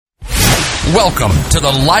Welcome to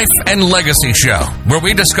the Life and Legacy Show, where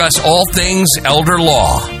we discuss all things elder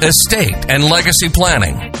law, estate, and legacy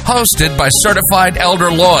planning. Hosted by certified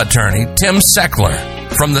elder law attorney Tim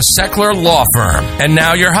Seckler from the Seckler Law Firm. And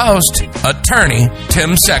now your host, attorney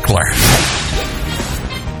Tim Seckler.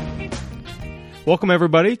 Welcome,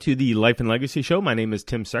 everybody, to the Life and Legacy Show. My name is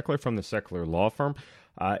Tim Seckler from the Seckler Law Firm.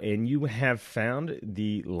 And you have found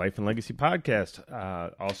the Life and Legacy podcast,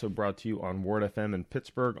 also brought to you on Word FM in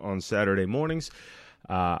Pittsburgh on Saturday mornings.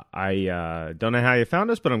 I don't know how you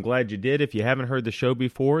found us, but I'm glad you did. If you haven't heard the show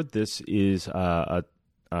before, this is a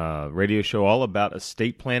radio show all about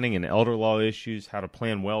estate planning and elder law issues, how to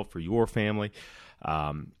plan well for your family.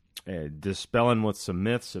 Dispelling with some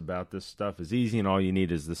myths about this stuff is easy, and all you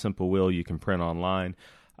need is the simple will you can print online.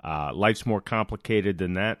 Life's more complicated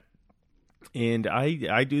than that. And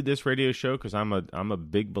I do this radio show because I'm a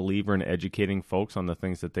big believer in educating folks on the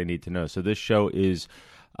things that they need to know. So this show is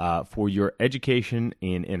for your education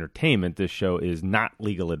and entertainment. This show is not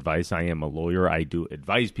legal advice. I am a lawyer. I do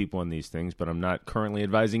advise people on these things, but I'm not currently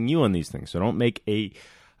advising you on these things. So don't make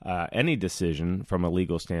any decision from a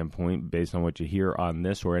legal standpoint based on what you hear on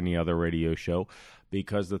this or any other radio show,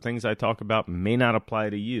 because the things I talk about may not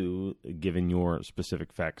apply to you given your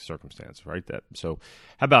specific fact circumstance, right? So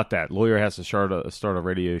how about that? Lawyer has to start a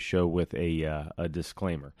radio show with a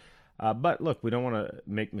disclaimer. But look, we don't want to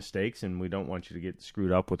make mistakes, and we don't want you to get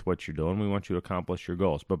screwed up with what you're doing. We want you to accomplish your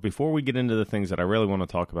goals. But before we get into the things that I really want to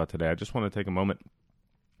talk about today, I just want to take a moment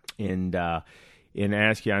and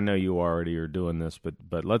ask you, I know you already are doing this,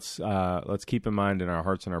 but let's keep in mind in our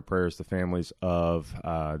hearts and our prayers the families of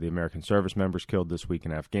the American service members killed this week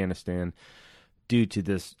in Afghanistan due to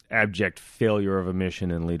this abject failure of a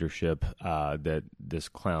mission and leadership that this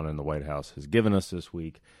clown in the White House has given us this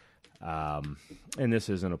week. And this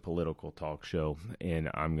isn't a political talk show, and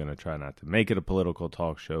I'm going to try not to make it a political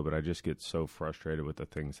talk show, but I just get so frustrated with the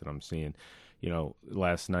things that I'm seeing. You know,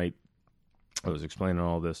 last night, I was explaining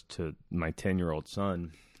all this to my 10-year-old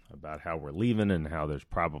son about how we're leaving and how there's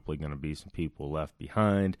probably going to be some people left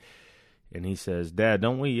behind. And he says, "Dad,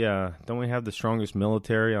 don't we have the strongest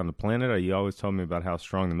military on the planet? You always told me about how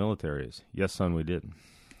strong the military is." "Yes, son, we did."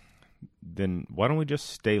 "Then why don't we just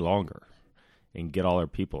stay longer and get all our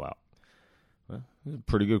people out?" "Well, that's a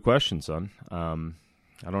pretty good question, son. I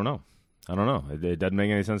don't know. It doesn't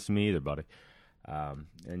make any sense to me either, buddy.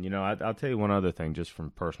 And, you know, I'll tell you one other thing just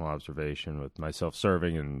from personal observation with myself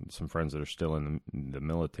serving and some friends that are still in the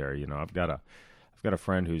military. You know, I've got a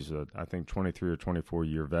friend who's I think 23 or 24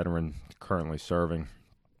 year veteran currently serving,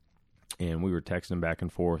 and we were texting back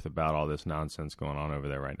and forth about all this nonsense going on over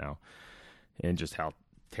there right now and just how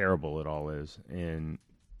terrible it all is. And,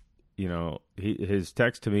 you know, his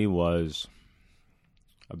text to me was,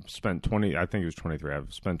 I've spent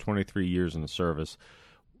 23 years in the service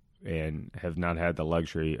and have not had the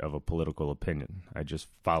luxury of a political opinion. I just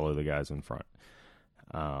follow the guys in front.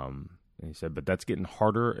 And he said, but that's getting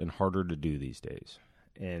harder and harder to do these days.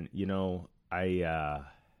 And, you know, I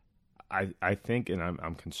think, and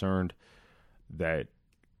I'm concerned that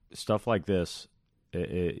stuff like this,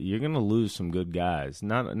 you're going to lose some good guys.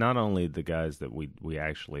 Not only the guys that we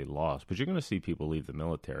actually lost, but you're going to see people leave the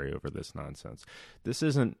military over this nonsense. This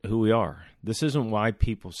isn't who we are. This isn't why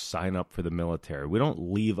people sign up for the military. We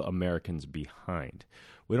don't leave Americans behind.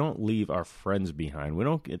 We don't leave our friends behind. We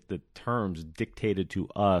don't get the terms dictated to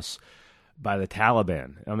us by the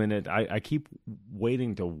Taliban. I mean, I keep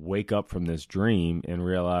waiting to wake up from this dream and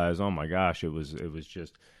realize, oh my gosh, it was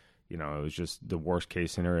just, you know, it was just the worst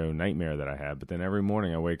case scenario nightmare that I had. But then every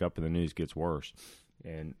morning I wake up and the news gets worse.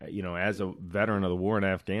 And, you know, as a veteran of the war in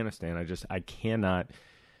Afghanistan, I just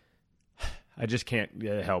can't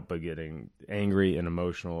help but getting angry and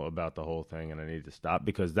emotional about the whole thing. And I need to stop,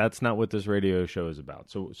 because that's not what this radio show is about.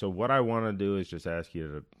 So what I want to do is just ask you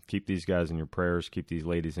to keep these guys in your prayers, keep these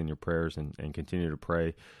ladies in your prayers, and continue to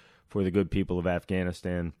pray for the good people of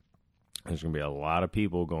Afghanistan. There's going to be a lot of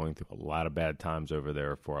people going through a lot of bad times over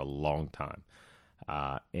there for a long time,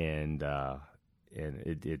 and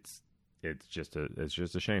it's just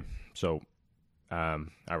a shame. So, all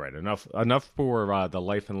right, enough for the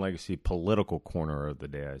Life and Legacy political corner of the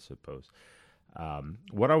day, I suppose.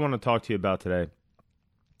 What I want to talk to you about today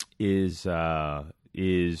is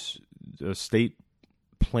estate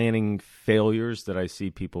planning failures that I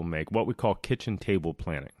see people make. What we call kitchen table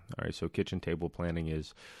planning. All right, so kitchen table planning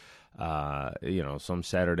is, you know, some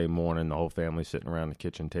Saturday morning, the whole family sitting around the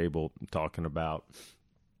kitchen table talking about,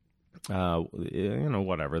 you know,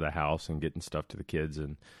 whatever, the house and getting stuff to the kids,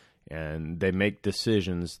 and they make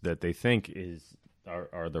decisions that they think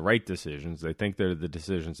are the right decisions. They think they're the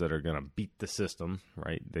decisions that are going to beat the system,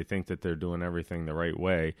 right? They think that they're doing everything the right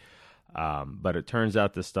way, But it turns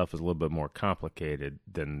out this stuff is a little bit more complicated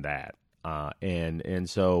than that. And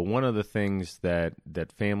so one of the things that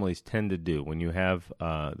families tend to do when you have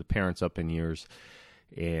the parents up in years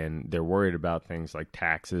and they're worried about things like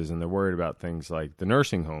taxes and they're worried about things like the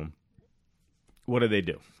nursing home, what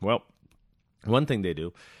do? Well, one thing they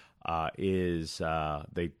do is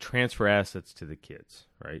they transfer assets to the kids,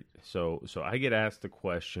 right? So I get asked the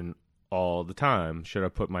question all the time, should I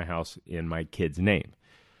put my house in my kid's name?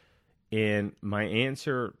 And my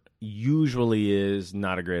answer usually is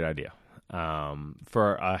not a great idea.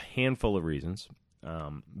 For a handful of reasons.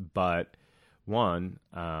 But one,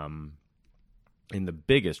 and the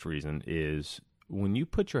biggest reason is when you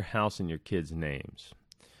put your house in your kids' names,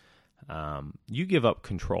 you give up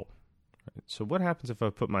control. Right? So what happens if I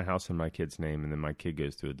put my house in my kid's name and then my kid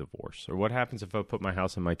goes through a divorce? Or what happens if I put my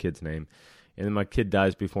house in my kid's name and then my kid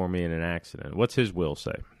dies before me in an accident? What's his will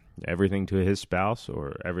say? Everything to his spouse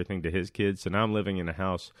or everything to his kids? So now I'm living in a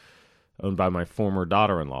house owned by my former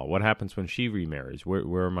daughter-in-law. What happens when she remarries?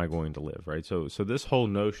 Where am I going to live, right? So this whole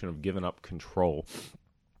notion of giving up control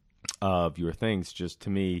of your things just,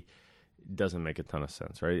 to me, doesn't make a ton of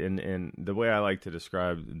sense, right? And the way I like to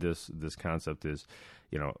describe this concept is,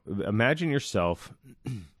 imagine yourself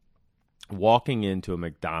walking into a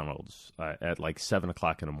McDonald's at like 7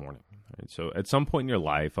 o'clock in the morning. Right? So at some point in your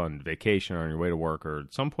life, on vacation or on your way to work, or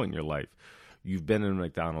at some point in your life, you've been in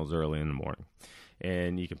McDonald's early in the morning.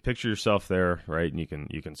 And you can picture yourself there, right? And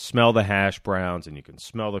you can smell the hash browns and you can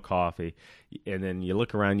smell the coffee. And then you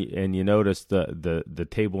look around and you notice the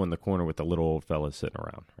table in the corner with the little old fellas sitting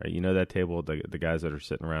around, right? You know that table, the guys that are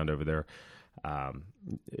sitting around over there,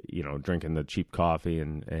 drinking the cheap coffee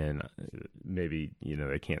and maybe,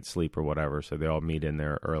 they can't sleep or whatever. So they all meet in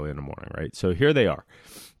there early in the morning, right? So here they are.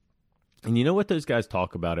 And you know what those guys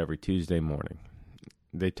talk about every Tuesday morning?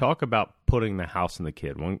 They talk about putting the house in the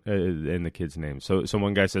kid's name. So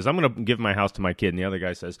one guy says, I'm going to give my house to my kid. And the other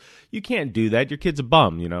guy says, you can't do that. Your kid's a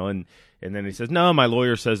bum, And then he says, no, my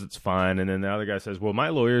lawyer says it's fine. And then the other guy says, well, my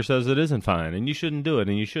lawyer says it isn't fine. And you shouldn't do it.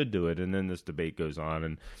 And you should do it. And then this debate goes on.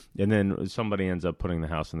 And then somebody ends up putting the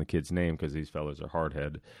house in the kid's name because these fellas are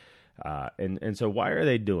hard-headed. And so why are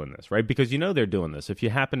they doing this, right? Because they're doing this. If you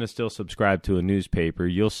happen to still subscribe to a newspaper,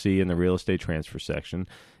 you'll see in the real estate transfer section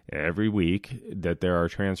every week that there are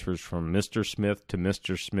transfers from Mr. Smith to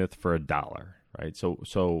Mr. Smith for $1, right?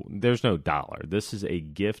 So there's no dollar. This is a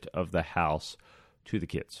gift of the house to the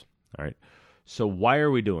kids, all right? So why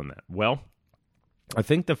are we doing that? Well, I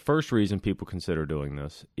think the first reason people consider doing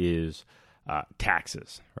this is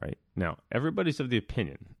taxes, right? Now, everybody's of the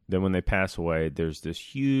opinion that when they pass away, there's this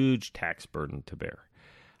huge tax burden to bear.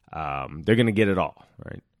 They're going to get it all,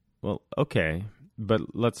 right? Well, okay,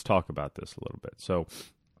 but let's talk about this a little bit. So,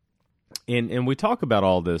 and we talk about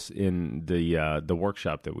all this in the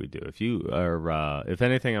workshop that we do. If you are, if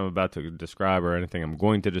anything I'm about to describe or anything I'm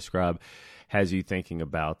going to describe has you thinking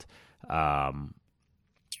about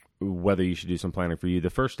whether you should do some planning for you,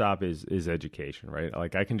 the first stop is education, right?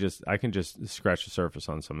 Like I can just scratch the surface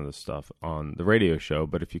on some of this stuff on the radio show,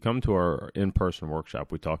 but if you come to our in-person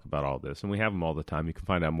workshop, we talk about all this, and we have them all the time. You can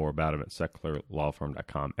find out more about them at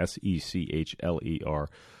secklerlawfirm.com, SECHLER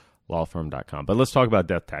lawfirm.com. But let's talk about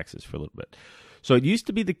death taxes for a little bit. So it used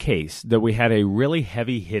to be the case that we had a really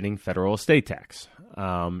heavy-hitting federal estate tax.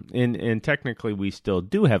 And technically, we still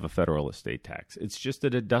do have a federal estate tax. It's just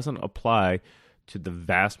that it doesn't apply to the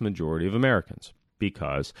vast majority of Americans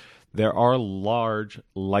because there are large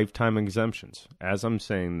lifetime exemptions. As I'm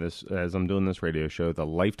saying this, as I'm doing this radio show, the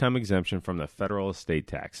lifetime exemption from the federal estate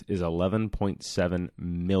tax is $11.7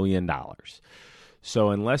 million. So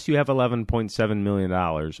unless you have $11.7 million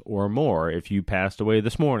or more, if you passed away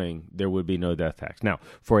this morning, there would be no death tax. Now,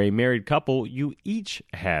 for a married couple, you each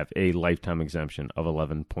have a lifetime exemption of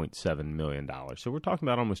 $11.7 million. So we're talking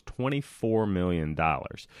about almost $24 million,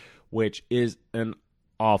 which is an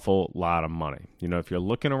awful lot of money. If you're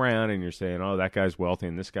looking around and you're saying, oh, that guy's wealthy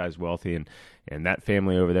and this guy's wealthy and that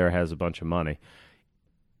family over there has a bunch of money,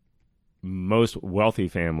 most wealthy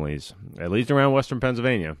families, at least around Western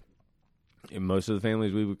Pennsylvania, most of the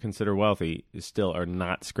families we would consider wealthy still are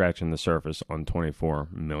not scratching the surface on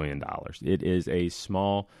 $24 million. It is a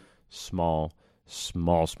small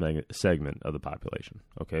segment of the population.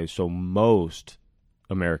 Okay, so most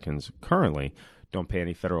Americans currently don't pay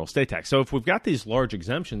any federal estate tax. So if we've got these large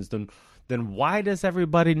exemptions, then then why does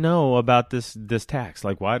everybody know about this tax?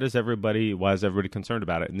 Like, why is everybody concerned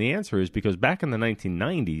about it? And the answer is because back in the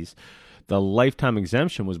 1990s, the lifetime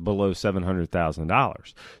exemption was below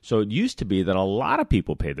 $700,000. So it used to be that a lot of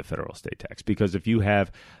people paid the federal estate tax because if you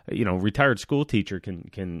have, retired school teacher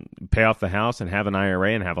can pay off the house and have an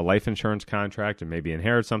IRA and have a life insurance contract and maybe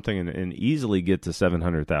inherit something and easily get to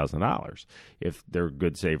 $700,000 if they're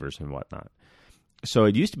good savers and whatnot. So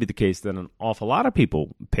it used to be the case that an awful lot of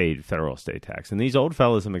people paid federal estate tax. And these old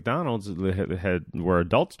fellas at McDonald's were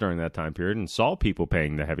adults during that time period and saw people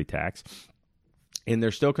paying the heavy tax. And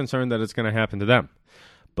they're still concerned that it's going to happen to them.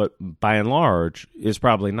 But by and large, it's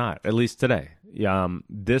probably not, at least today.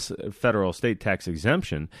 This federal estate tax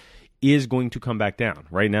exemption is going to come back down.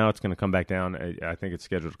 Right now, it's going to come back down. I think it's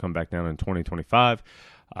scheduled to come back down in 2025.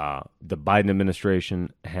 The Biden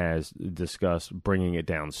administration has discussed bringing it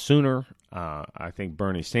down sooner. I think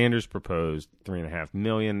Bernie Sanders proposed $3.5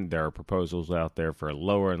 million. There are proposals out there for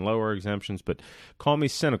lower and lower exemptions, but call me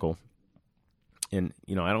cynical. And,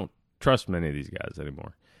 I don't trust many of these guys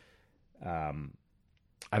anymore.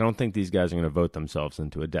 I don't think these guys are going to vote themselves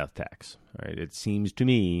into a death tax. Right? It seems to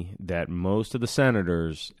me that most of the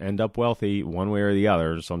senators end up wealthy one way or the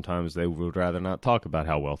other. Sometimes they would rather not talk about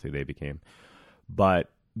how wealthy they became. But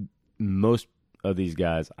most of these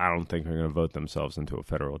guys, I don't think are going to vote themselves into a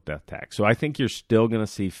federal death tax. So I think you're still going to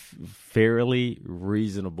see fairly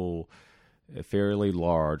reasonable, fairly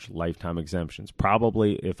large lifetime exemptions.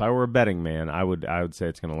 Probably, if I were a betting man, I would say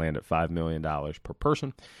it's going to land at $5 million per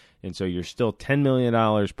person. And so you're still $10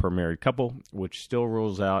 million per married couple, which still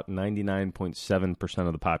rules out 99.7%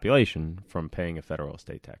 of the population from paying a federal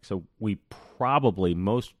estate tax. So we probably,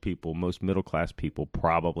 most middle-class people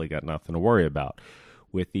probably got nothing to worry about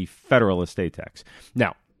with the federal estate tax.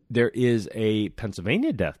 Now, there is a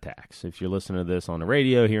Pennsylvania death tax. If you're listening to this on the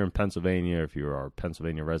radio here in Pennsylvania, if you are a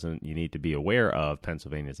Pennsylvania resident, you need to be aware of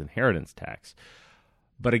Pennsylvania's inheritance tax.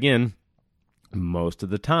 But again, most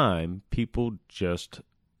of the time, people just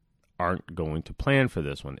aren't going to plan for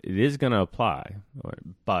this one. It is going to apply,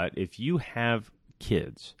 but if you have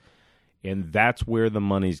kids, and that's where the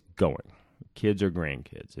money's going, kids or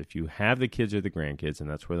grandkids, if you have the kids or the grandkids, and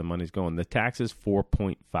that's where the money's going, the tax is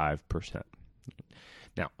 4.5%.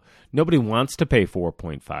 Now, nobody wants to pay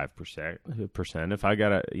 4.5%. If I've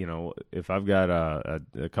got a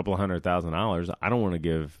couple of $100,000, I don't want to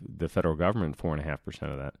give the federal government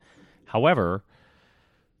 4.5% of that. However,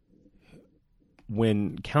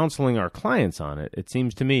 when counseling our clients on it, it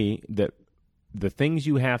seems to me that the things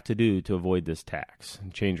you have to do to avoid this tax,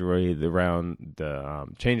 change around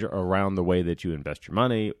the way that you invest your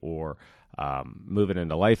money, or move it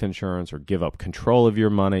into life insurance, or give up control of your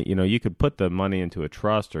money. You could put the money into a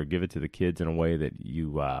trust or give it to the kids in a way that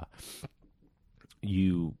you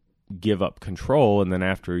give up control, and then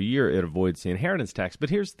after a year, it avoids the inheritance tax. But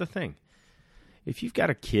here's the thing: if you've got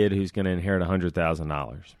a kid who's going to inherit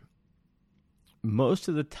 $100,000, most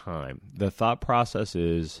of the time, the thought process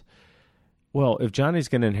is, well, if Johnny's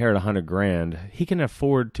going to inherit $100,000, he can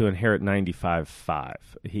afford to inherit $95,500.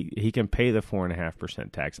 He can pay the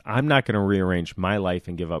 4.5% tax. I'm not going to rearrange my life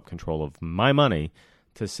and give up control of my money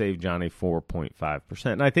to save Johnny 4.5%.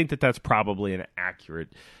 And I think that that's probably an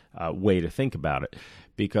accurate way to think about it,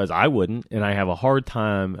 because I wouldn't, and I have a hard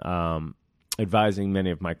time advising many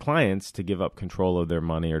of my clients to give up control of their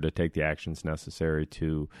money or to take the actions necessary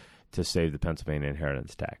to save the Pennsylvania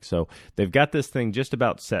inheritance tax. So they've got this thing just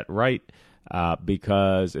about set right,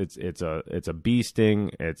 because it's a bee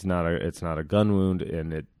sting. It's not a gun wound,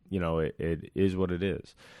 and it is what it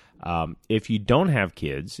is. If you don't have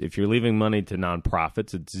kids, if you're leaving money to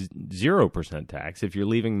nonprofits, it's 0% tax. If you're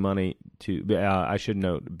leaving money to, I should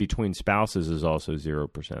note, between spouses is also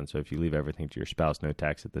 0%. So if you leave everything to your spouse, no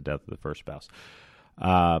tax at the death of the first spouse.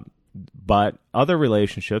 But other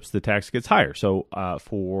relationships, the tax gets higher. So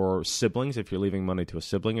for siblings, if you're leaving money to a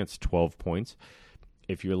sibling, it's 12 points.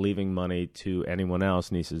 If you're leaving money to anyone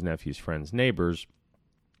else, nieces, nephews, friends, neighbors,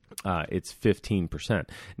 it's 15%.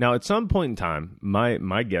 Now, at some point in time,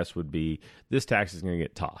 my guess would be this tax is going to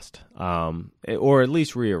get tossed, or at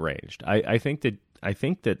least rearranged. I think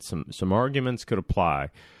that some arguments could apply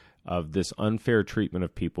of this unfair treatment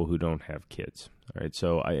of people who don't have kids. All right.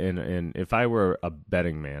 So, and if I were a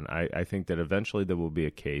betting man, I think that eventually there will be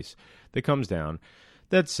a case that comes down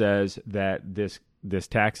that says that this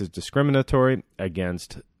tax is discriminatory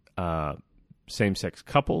against same-sex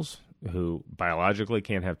couples who biologically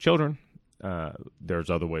can't have children.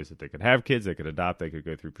 There's other ways that they could have kids. They could adopt. They could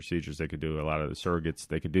go through procedures. They could do a lot of the surrogates.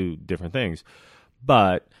 They could do different things.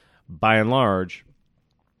 But by and large,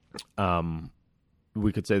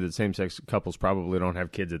 we could say that same-sex couples probably don't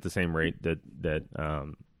have kids at the same rate that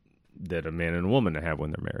that a man and a woman have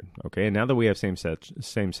when they're married. Okay, and now that we have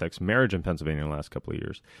same-sex marriage in Pennsylvania in the last couple of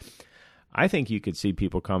years, I think you could see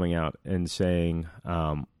people coming out and saying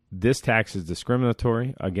this tax is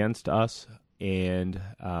discriminatory against us, and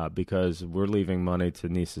because we're leaving money to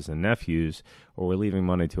nieces and nephews, or we're leaving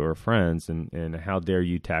money to our friends, and how dare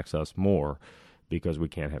you tax us more because we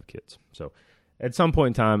can't have kids. So at some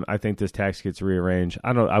point in time, I think this tax gets rearranged.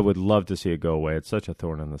 I would love to see it go away. It's such a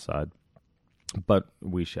thorn in the side, but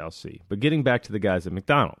we shall see. But getting back to the guys at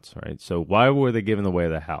McDonald's, right? So why were they giving away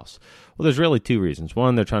the house? Well, there's really two reasons.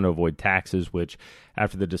 One, they're trying to avoid taxes, which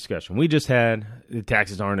after the discussion we just had, the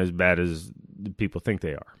taxes aren't as bad as people think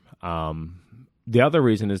they are. The other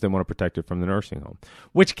reason is they want to protect it from the nursing home,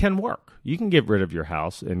 which can work. You can get rid of your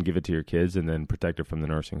house and give it to your kids and then protect it from the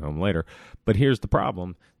nursing home later. But here's the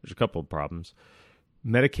problem. There's a couple of problems.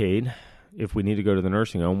 Medicaid, if we need to go to the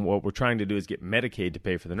nursing home, what we're trying to do is get Medicaid to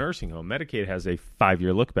pay for the nursing home. Medicaid has a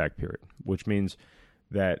 5-year look-back period, which means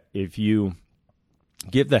that if you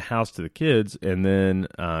give the house to the kids and then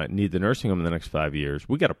need the nursing home in the next 5 years,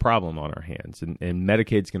 we got a problem on our hands. And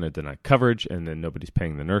Medicaid's going to deny coverage, and then nobody's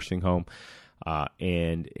paying the nursing home.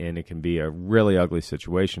 And it can be a really ugly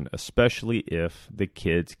situation, especially if the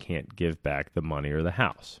kids can't give back the money or the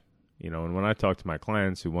house. And when I talk to my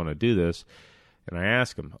clients who want to do this, and I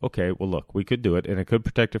ask them, okay, well, look, we could do it, and it could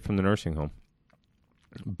protect it from the nursing home.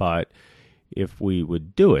 But if we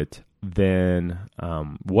would do it, then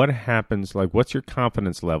what happens, like what's your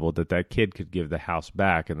confidence level that kid could give the house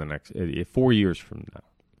back in the next 4 years from now?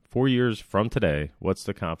 4 years from today, what's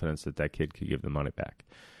the confidence that kid could give the money back?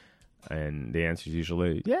 And the answer is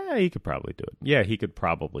usually, yeah, he could probably do it. Yeah, he could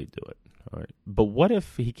probably do it. All right. But what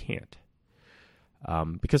if he can't?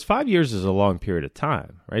 Because 5 years is a long period of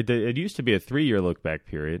time, right? It used to be a 3-year look-back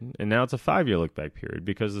period, and now it's a 5-year look-back period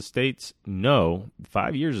because the states know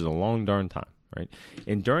 5 years is a long darn time, right?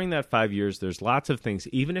 And during that 5 years, there's lots of things,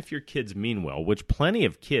 even if your kids mean well, which plenty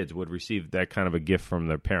of kids would receive that kind of a gift from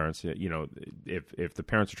their parents. If the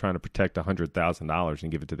parents are trying to protect $100,000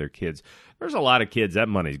 and give it to their kids, there's a lot of kids, that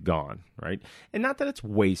money's gone, right? And not that it's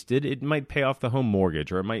wasted. It might pay off the home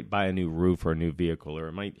mortgage, or it might buy a new roof or a new vehicle, or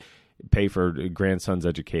it might pay for a grandson's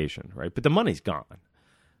education, right? But the money's gone.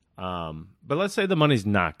 But let's say the money's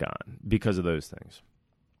not gone because of those things.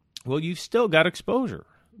 Well, you've still got exposure,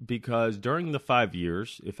 because during the 5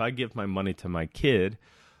 years, if I give my money to my kid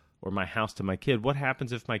or my house to my kid, what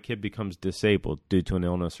happens if my kid becomes disabled due to an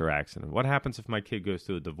illness or accident? What happens if my kid goes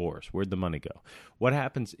through a divorce? Where'd the money go? What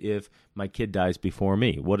happens if my kid dies before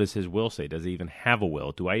me? What does his will say? Does he even have a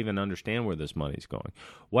will? Do I even understand where this money's going?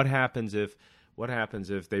 What happens if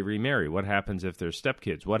they remarry? What happens if there's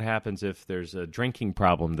stepkids? What happens if there's a drinking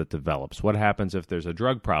problem that develops? What happens if there's a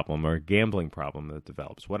drug problem or a gambling problem that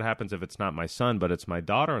develops? What happens if it's not my son, but it's my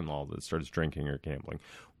daughter-in-law that starts drinking or gambling?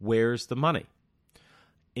 Where's the money?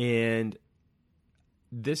 And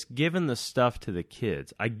this giving the stuff to the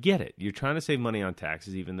kids, I get it. You're trying to save money on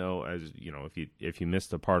taxes, even though, as you know, if you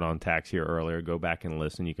missed the part on tax here earlier, go back and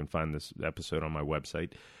listen. You can find this episode on my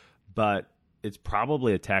website. But it's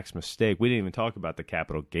probably a tax mistake. We didn't even talk about the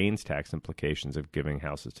capital gains tax implications of giving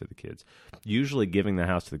houses to the kids. Usually giving the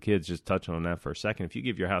house to the kids, just touching on that for a second, if you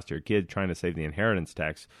give your house to your kid trying to save the inheritance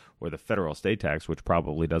tax or the federal estate tax, which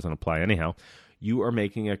probably doesn't apply anyhow, you are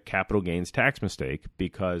making a capital gains tax mistake,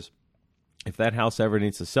 because if that house ever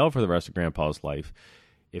needs to sell for the rest of Grandpa's life,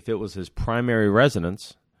 if it was his primary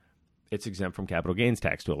residence, it's exempt from capital gains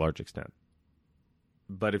tax to a large extent.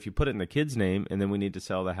 But if you put it in the kid's name and then we need to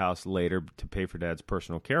sell the house later to pay for Dad's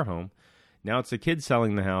personal care home, now it's the kid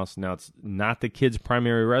selling the house. Now it's not the kid's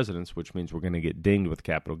primary residence, which means we're going to get dinged with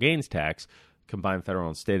capital gains tax, combined federal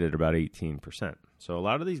and state at about 18%. So a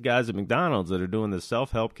lot of these guys at McDonald's that are doing this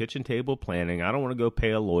self-help kitchen table planning, I don't want to go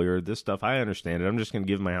pay a lawyer, this stuff, I understand it. I'm just going to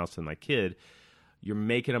give my house to my kid. You're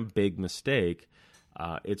making a big mistake.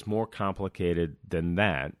 It's more complicated than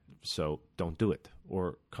that. So don't do it,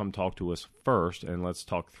 or come talk to us first and let's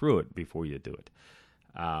talk through it before you do it.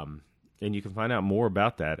 And you can find out more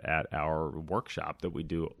about that at our workshop that we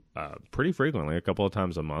do pretty frequently, a couple of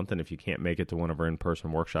times a month. And if you can't make it to one of our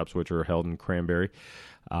in-person workshops, which are held in Cranberry,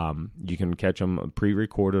 you can catch them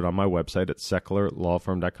pre-recorded on my website at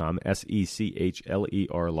secklerlawfirm.com,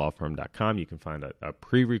 SECHLER lawfirm.com. You can find a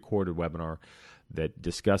pre-recorded webinar that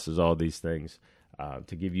discusses all these things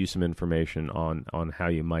to give you some information on how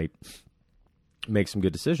you might make some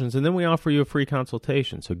good decisions. And then we offer you a free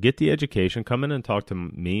consultation. So get the education, come in and talk to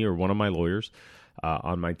me or one of my lawyers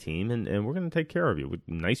on my team, and we're going to take care of you with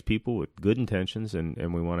nice people with good intentions,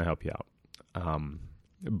 and we want to help you out.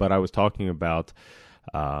 But I was talking about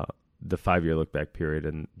the 5-year look-back period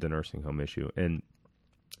and the nursing home issue. And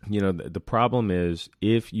The problem is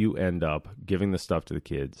if you end up giving the stuff to the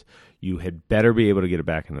kids, you had better be able to get it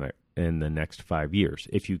back in the next 5 years.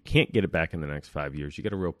 If you can't get it back in the next 5 years, you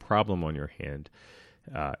got a real problem on your hand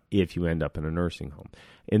if you end up in a nursing home.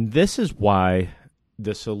 And this is why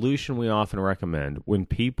the solution we often recommend when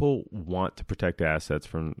people want to protect assets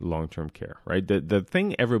from long-term care, right? The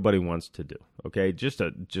thing everybody wants to do, okay, just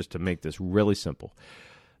to make this really simple,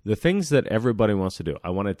 the things that everybody wants to do. I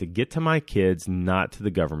want it to get to my kids, not to the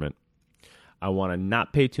government. I want to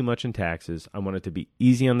not pay too much in taxes. I want it to be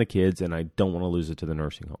easy on the kids, and I don't want to lose it to the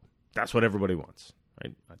nursing home. That's what everybody wants,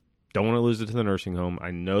 right? I don't want to lose it to the nursing home. I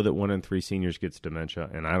know that 1 in 3 seniors gets dementia,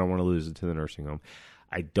 and I don't want to lose it to the nursing home.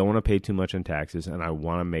 I don't want to pay too much in taxes, and I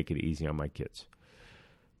want to make it easy on my kids.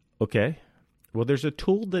 Okay, well, there's a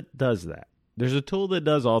tool that does that. There's a tool that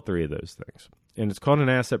does all three of those things, and it's called an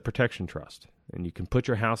asset protection trust. And you can put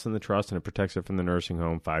your house in the trust, and it protects it from the nursing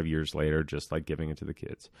home 5 years later, just like giving it to the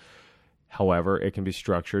kids. However, it can be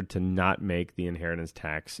structured to not make the inheritance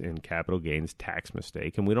tax and capital gains tax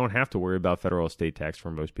mistake, and we don't have to worry about federal estate tax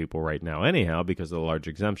for most people right now anyhow because of the large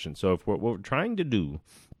exemption. So if what we're trying to do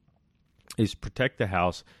is protect the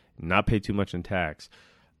house, not pay too much in tax,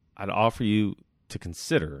 I'd offer you to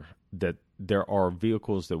consider that there are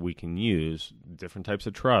vehicles that we can use, different types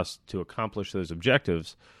of trusts, to accomplish those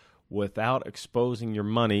objectives without exposing your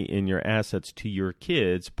money and your assets to your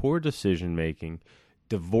kids, poor decision-making,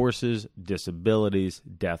 divorces, disabilities,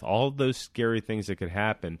 death, all of those scary things that could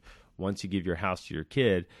happen once you give your house to your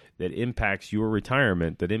kid that impacts your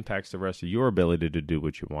retirement, that impacts the rest of your ability to do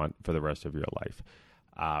what you want for the rest of your life.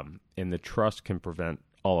 And the trust can prevent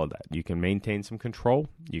all of that. You can maintain some control.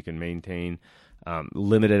 You can maintain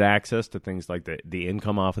limited access to things like the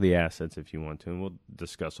income off of the assets if you want to, and we'll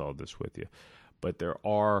discuss all this with you. But there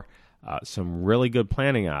are some really good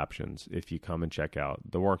planning options if you come and check out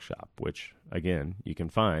the workshop, which, again, you can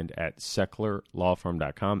find at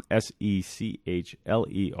SECHLERLawFirm.com,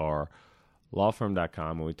 SECHLER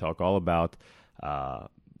lawfirm.com, and we talk all about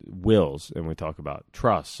wills, and we talk about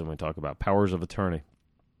trusts, and we talk about powers of attorney,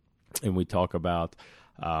 and we talk about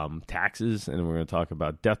taxes, and we're going to talk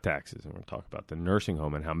about death taxes, and we're going to talk about the nursing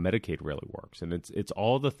home and how Medicaid really works. And it's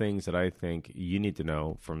all the things that I think you need to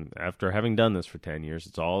know from after having done this for 10 years.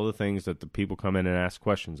 It's all the things that the people come in and ask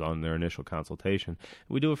questions on their initial consultation.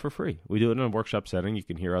 We do it for free. We do it in a workshop setting. You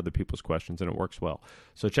can hear other people's questions, and it works well.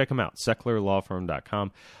 So check them out,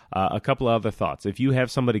 SECHLERLawFirm.com. A couple of other thoughts. If you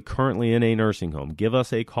have somebody currently in a nursing home, give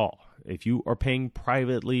us a call. If you are paying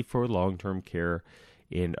privately for long-term care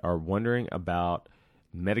and are wondering about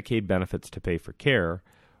Medicaid benefits to pay for care,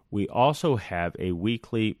 we also have a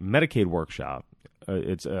weekly Medicaid workshop.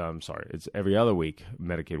 It's every other week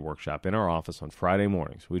Medicaid workshop in our office on Friday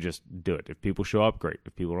mornings. We just do it. If people show up, great.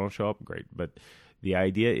 If people don't show up, great. But the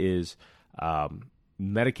idea is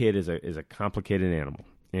Medicaid is a complicated animal.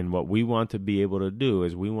 And what we want to be able to do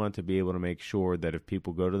is we want to be able to make sure that if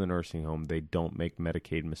people go to the nursing home, they don't make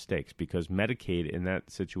Medicaid mistakes, because Medicaid in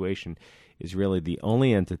that situation is really the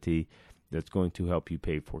only entity that's going to help you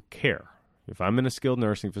pay for care. If I'm in a skilled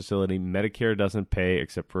nursing facility, Medicare doesn't pay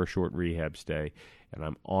except for a short rehab stay, and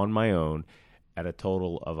I'm on my own at a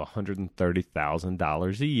total of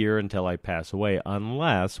 $130,000 a year until I pass away,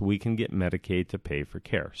 unless we can get Medicaid to pay for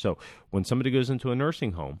care. So when somebody goes into a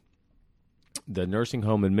nursing home, the nursing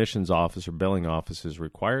home admissions office or billing office is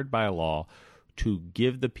required by law to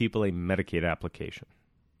give the people a Medicaid application.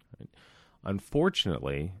 Right?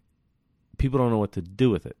 Unfortunately, people don't know what to do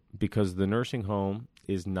with it because the nursing home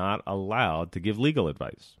is not allowed to give legal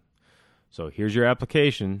advice. So here's your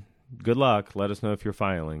application. Good luck. Let us know if you're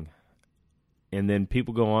filing. And then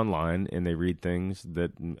people go online and they read things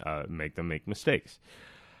that make them make mistakes.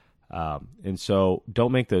 And so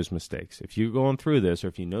don't make those mistakes. If you're going through this, or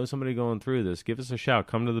if you know somebody going through this, give us a shout.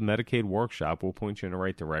 Come to the Medicaid workshop. We'll point you in the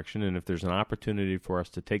right direction. And if there's an opportunity for us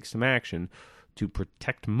to take some action to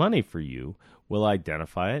protect money for you, we'll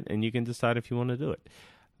identify it, and you can decide if you want to do it.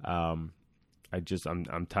 I'm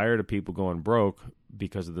tired of people going broke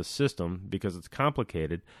because of the system, because it's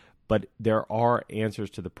complicated, but there are answers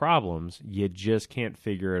to the problems. You just can't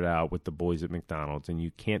figure it out with the boys at McDonald's, and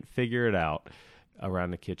you can't figure it out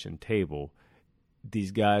around the kitchen table.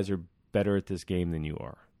 These guys are better at this game than you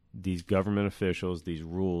are. These government officials, these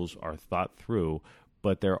rules are thought through,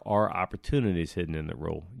 but there are opportunities hidden in the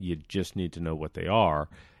rule. You just need to know what they are,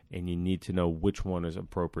 and you need to know which one is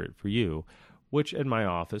appropriate for you, which in my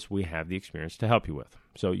office we have the experience to help you with.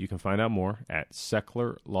 So you can find out more at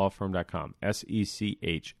SECHLERLawFirm.com,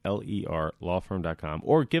 SECHLER lawfirm.com,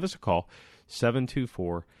 or give us a call,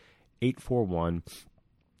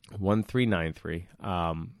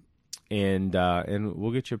 724-841-1393. and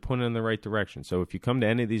we'll get you pointed in the right direction. So if you come to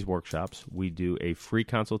any of these workshops, we do a free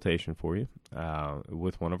consultation for you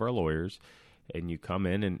with one of our lawyers, and you come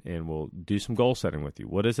in and we'll do some goal setting with you.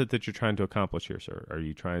 What is it that you're trying to accomplish here, sir? Are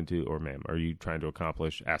you trying to, or ma'am, are you trying to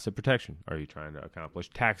accomplish asset protection? Are you trying to accomplish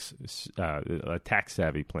a tax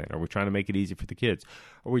savvy plan? Are we trying to make it easy for the kids?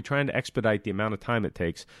 Are we trying to expedite the amount of time it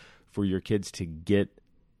takes for your kids to get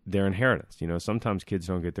their inheritance? You know, sometimes kids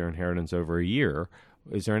don't get their inheritance over a year.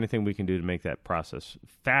 Is there anything we can do to make that process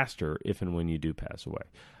faster if and when you do pass away?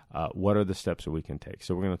 What are the steps that we can take?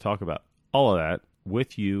 So we're going to talk about all of that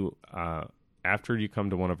with you after you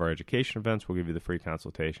come to one of our education events. We'll give you the free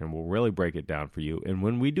consultation. We'll really break it down for you. And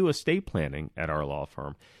when we do estate planning at our law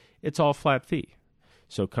firm, it's all flat fee.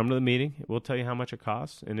 So come to the meeting. We'll tell you how much it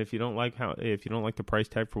costs. And if you don't like the price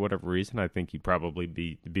tag for whatever reason, I think you'd probably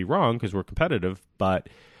be wrong because we're competitive. But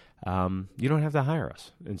you don't have to hire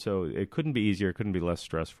us. And so it couldn't be easier. It couldn't be less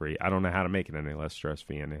stress-free. I don't know how to make it any less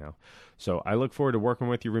stress-free anyhow. So I look forward to working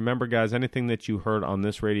with you. Remember, guys, anything that you heard on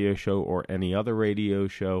this radio show or any other radio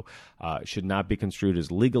show should not be construed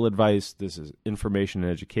as legal advice. This is information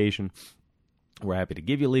and education. We're happy to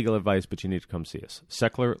give you legal advice, but you need to come see us.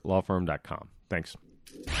 SecklerLawFirm.com. Thanks.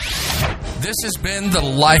 This has been the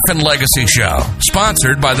Life and Legacy Show,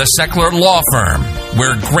 sponsored by the Seckler Law Firm,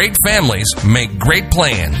 where great families make great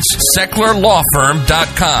plans.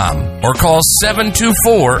 SecklerLawFirm.com or call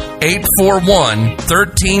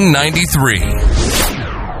 724-841-1393.